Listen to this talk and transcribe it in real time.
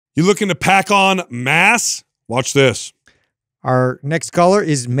You looking to pack on mass? Watch this. Our next caller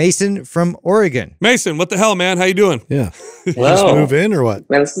is Mason from Oregon. Mason, what the hell, man? How you doing? Yeah. You Hello. just move in or what?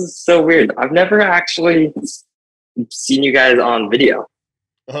 Man, this is so weird. I've never actually seen you guys on video.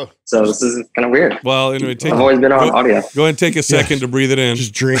 Oh. So this is kind of weird. Well, anyway, I've always been on audio. Go ahead and take a second to breathe it in.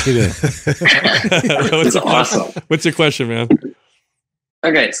 Just drink it in. It's awesome. What's your question, man?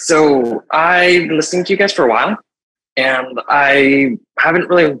 Okay, so I've been listening to you guys for a while, and I haven't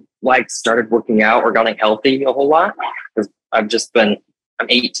really started working out or gotten healthy a whole lot because I'm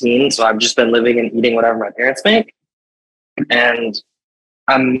 18, so I've just been living and eating whatever my parents make. And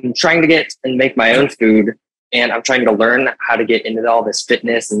I'm trying to get and make my own food, and I'm trying to learn how to get into all this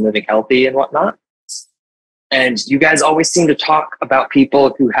fitness and living healthy and whatnot. And you guys always seem to talk about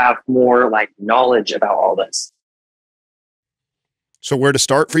people who have more knowledge about all this. So where to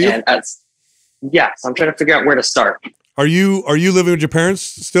start for you? And so I'm trying to figure out where to start. Are you living with your parents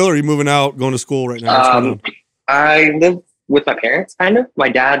still, or are you moving out, going to school right now? What's going on? I live with my parents, kind of. My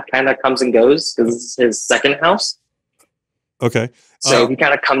dad kind of comes and goes because this is his second house. Okay. So he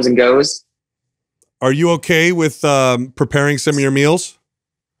kind of comes and goes. Are you okay with preparing some of your meals?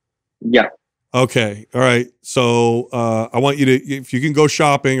 Yeah. Okay. All right. So I want you to, if you can go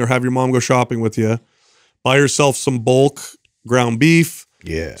shopping or have your mom go shopping with you, buy yourself some bulk ground beef,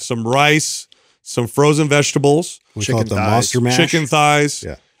 some rice, some frozen vegetables, We call it the monster mash. chicken thighs.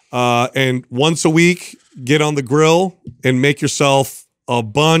 Yeah. And once a week, get on the grill and make yourself a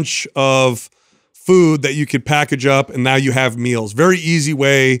bunch of food that you could package up, and now you have meals. Very easy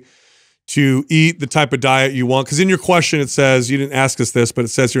way to eat the type of diet you want. Because in your question, it says, you didn't ask us this, but it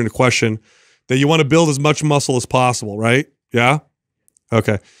says here in the question that you want to build as much muscle as possible, right? Yeah?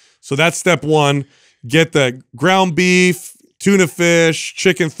 Okay. So that's step one. Get the ground beef, tuna fish,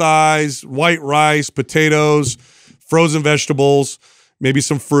 chicken thighs, white rice, potatoes, frozen vegetables, maybe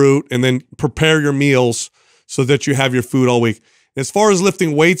some fruit, and then prepare your meals so that you have your food all week. As far as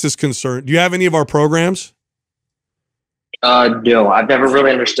lifting weights is concerned, do you have any of our programs? No, I've never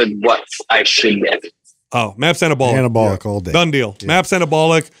really understood what I should get. Oh, MAPS Anabolic. Anabolic all day. Done deal. Yeah. MAPS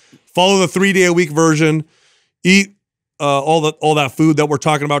Anabolic. Follow the 3-day-a-week version. Eat all that food that we're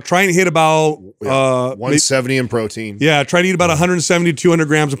talking about. Try and hit about 170 in protein. Yeah, try to eat about 170 to 200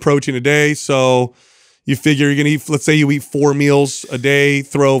 grams of protein a day. So you figure you're going to eat, let's say you eat 4 meals a day,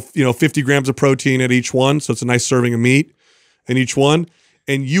 throw 50 grams of protein at each one. So it's a nice serving of meat in each one.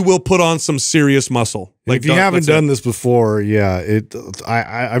 And you will put on some serious muscle. If you haven't done this before,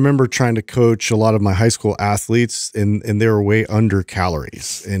 I remember trying to coach a lot of my high school athletes, and they were way under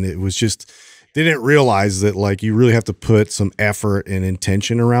calories, and it was just they didn't realize that you really have to put some effort and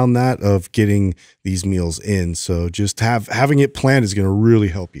intention around that of getting these meals in. So just having it planned is going to really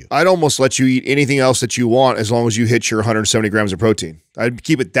help you. I'd almost let you eat anything else that you want as long as you hit your 170 grams of protein. I'd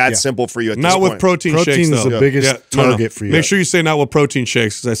keep it that simple for you at this Not point. with protein shakes, Protein is though. the biggest target for you. Make sure you say not with protein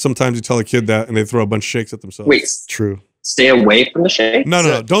shakes, because sometimes you tell a kid that and they throw a bunch of shakes at themselves. Wait, True. stay away from the shake?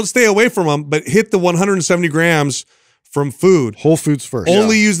 No. Don't stay away from them, but hit the 170 grams from food. Whole foods first.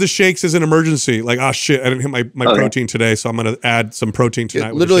 Only use the shakes as an emergency. Shit, I didn't hit my protein today, so I'm going to add some protein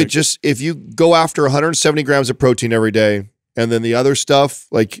tonight. Literally, just if you go after 170 grams of protein every day, and then the other stuff,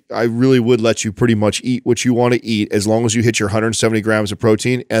 I really would let you pretty much eat what you want to eat as long as you hit your 170 grams of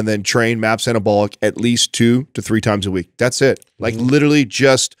protein, and then train MAPS Anabolic at least 2 to 3 times a week. That's it. Literally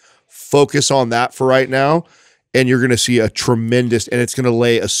just focus on that for right now. And you're going to see a tremendous, and it's going to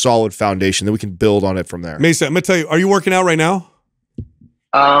lay a solid foundation that we can build on it from there. Mason, I'm going to tell you, are you working out right now?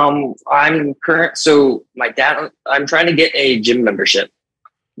 So my dad, I'm trying to get a gym membership,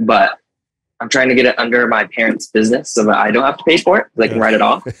 but I'm trying to get it under my parents' business so that I don't have to pay for it. They can write it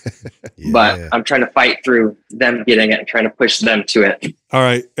off. But I'm trying to fight through them getting it and trying to push them to it. All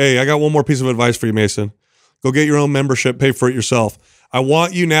right. Hey, I got one more piece of advice for you, Mason. Go get your own membership, pay for it yourself. I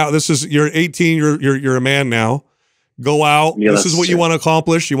want you now. You're 18. You're a man now. Go out. Yeah, this is what you want to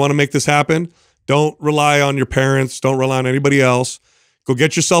accomplish. You want to make this happen. Don't rely on your parents. Don't rely on anybody else. Go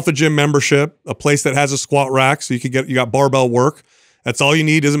get yourself a gym membership, a place that has a squat rack, so you got barbell work. That's all you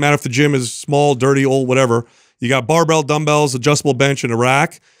need. Doesn't matter if the gym is small, dirty, old, whatever. You got barbell, dumbbells, adjustable bench, and a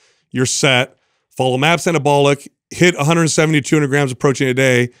rack. You're set. Follow MAPS Anabolic. Hit 170 to 200 grams of protein a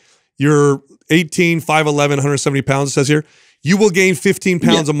day. You're 18, 5'11", 170 pounds, it says here. You will gain 15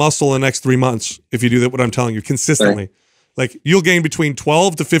 pounds of muscle in the next 3 months if you do that, what I'm telling you, consistently. You'll gain between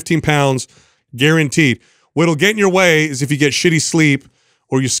 12 to 15 pounds guaranteed. What'll get in your way is if you get shitty sleep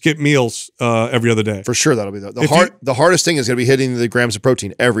or you skip meals every other day. For sure, that'll be the hardest thing is going to be hitting the grams of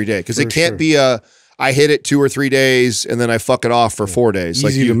protein every day, because it can't be I hit it 2 or 3 days and then I fuck it off for 4 days.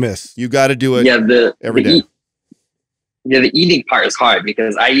 Easy to miss. You got to do it every day. the eating part is hard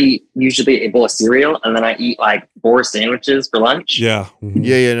because I eat usually a bowl of cereal and then I eat like 4 sandwiches for lunch. Yeah.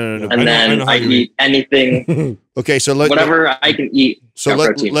 Yeah, no. And then I eat anything, Okay, so whatever I can eat. So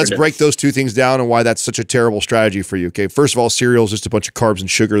let's break those two things down and why that's such a terrible strategy for you. Okay, first of all, cereal is just a bunch of carbs and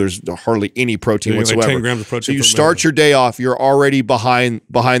sugar. There's hardly any protein whatsoever. Like 10 grams of protein. So you start your day off, you're already behind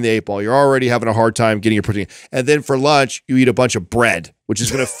the 8 ball. You're already having a hard time getting your protein. And then for lunch, you eat a bunch of bread, which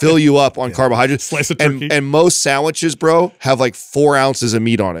is going to fill you up on carbohydrates. Slice of turkey. And most sandwiches, bro, have like 4 ounces of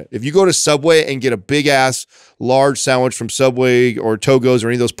meat on it. If you go to Subway and get a big ass large sandwich from Subway or Togo's or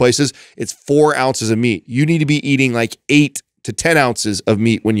any of those places, it's 4 ounces of meat. You need to be eating like 8 to 10 ounces of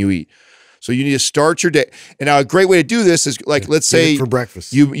meat when you eat. So you need to start your day. And now a great way to do this is like, let's say for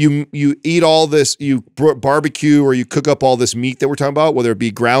breakfast, you eat all this, you barbecue or you cook up all this meat that we're talking about, whether it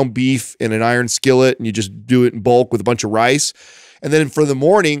be ground beef in an iron skillet and you just do it in bulk with a bunch of rice. And then for the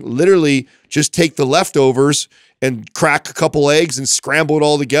morning, literally just take the leftovers and crack a couple eggs and scramble it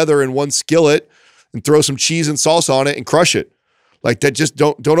all together in one skillet and throw some cheese and salsa on it and crush it. Like that, just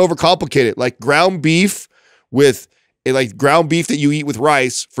don't overcomplicate it. Like ground beef that you eat with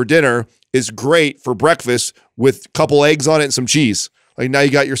rice for dinner is great for breakfast with a couple eggs on it and some cheese. Like now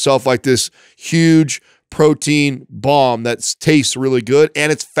you got yourself like this huge protein bomb that tastes really good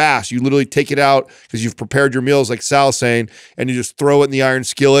and it's fast. You literally take it out because you've prepared your meals like Sal's saying and you just throw it in the iron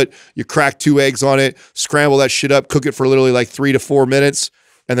skillet. You crack 2 eggs on it, scramble that shit up, cook it for literally like 3 to 4 minutes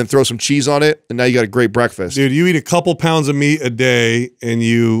and then throw some cheese on it and now you got a great breakfast. Dude, you eat a couple pounds of meat a day and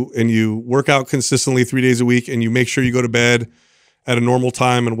you work out consistently 3 days a week and you make sure you go to bed at a normal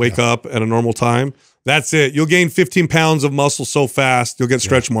time and wake up at a normal time. That's it. You'll gain 15 pounds of muscle so fast, you'll get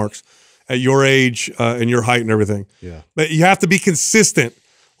stretch marks at your age and your height and everything. Yeah. But you have to be consistent,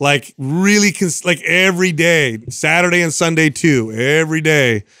 like really, like every day, Saturday and Sunday too, every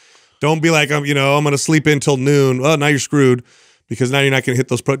day. Don't be like, I'm going to sleep in till noon. Well, now you're screwed because now you're not going to hit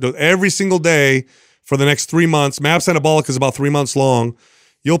those every single day for the next 3 months. MAPS Anabolic is about 3 months long.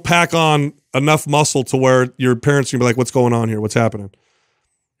 You'll pack on enough muscle to where your parents are going to be like, what's going on here? What's happening?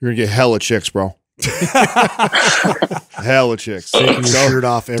 You're going to get hella chicks, bro. Hella chicks. taking your shirt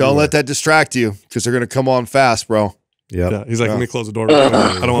off. Don't let that distract you because they're going to come on fast, bro. Yep. Yeah. He's like, let me close the door. I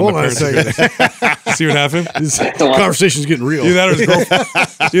don't want my parents to hear this. See what happened? This conversation's getting real. Either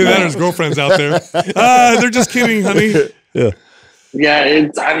that or his girlfriend's out there. They're just kidding, honey. Yeah,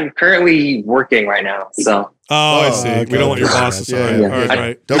 I'm currently working right now, so. Oh, I see. Okay. We don't want your bosses. Yeah. All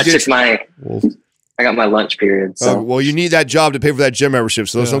right. I got my lunch period. So well, you need that job to pay for that gym membership,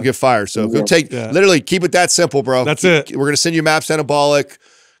 so those don't get fired. So go take, literally keep it that simple, bro. That's it. We're going to send you MAPS Anabolic.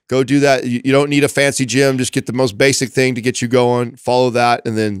 Go do that. You don't need a fancy gym. Just get the most basic thing to get you going. Follow that,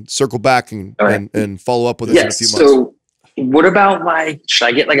 and then circle back and follow up with us in a few months. So what about should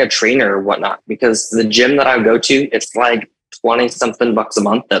I get like a trainer or whatnot? Because the gym that I go to, it's like 20 something bucks a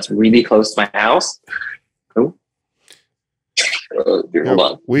month. That's really close to my house. Cool. Hold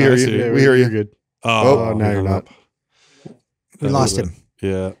on. We hear you. Yeah, we hear you. You're good. Oh, now you're not. We lost him.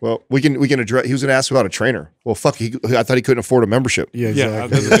 Yeah. Well, we can address. He was going to ask about a trainer. Well, fuck. I thought he couldn't afford a membership. Yeah, Yeah,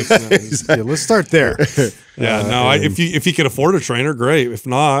 exactly. that doesn't make sense. Yeah, let's start there. Yeah, no. If he could afford a trainer, great. If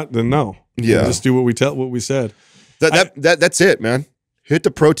not, then no. Yeah. Just do what we said. That's it, man. Hit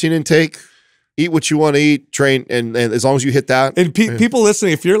the protein intake. Eat what you want to eat. Train, and as long as you hit that. And people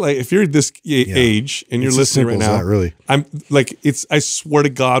listening, if you're this age and you're It's as listening right simple as now, that, really. I'm like, I swear to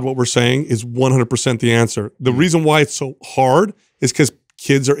God, what we're saying is 100% the answer. The reason why it's so hard is because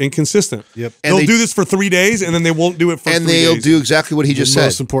kids are inconsistent. Yep. And They'll they- do this for 3 days and then they won't do it for 3 days. And they'll do exactly what he just said.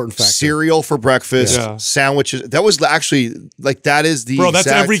 Most important factor. Cereal for breakfast, Yeah. sandwiches. That was actually like that is the Bro, that's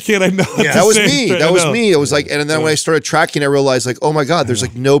exact- every kid I know. Yeah, that was me. That was me. It was like, and then when I started tracking, I realized like, oh my God, there's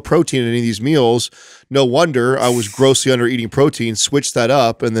like no protein in any of these meals. No wonder I was grossly under eating protein. Switched that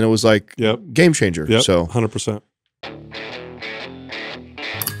up, and then it was like Yep. game changer. Yep. So 100%.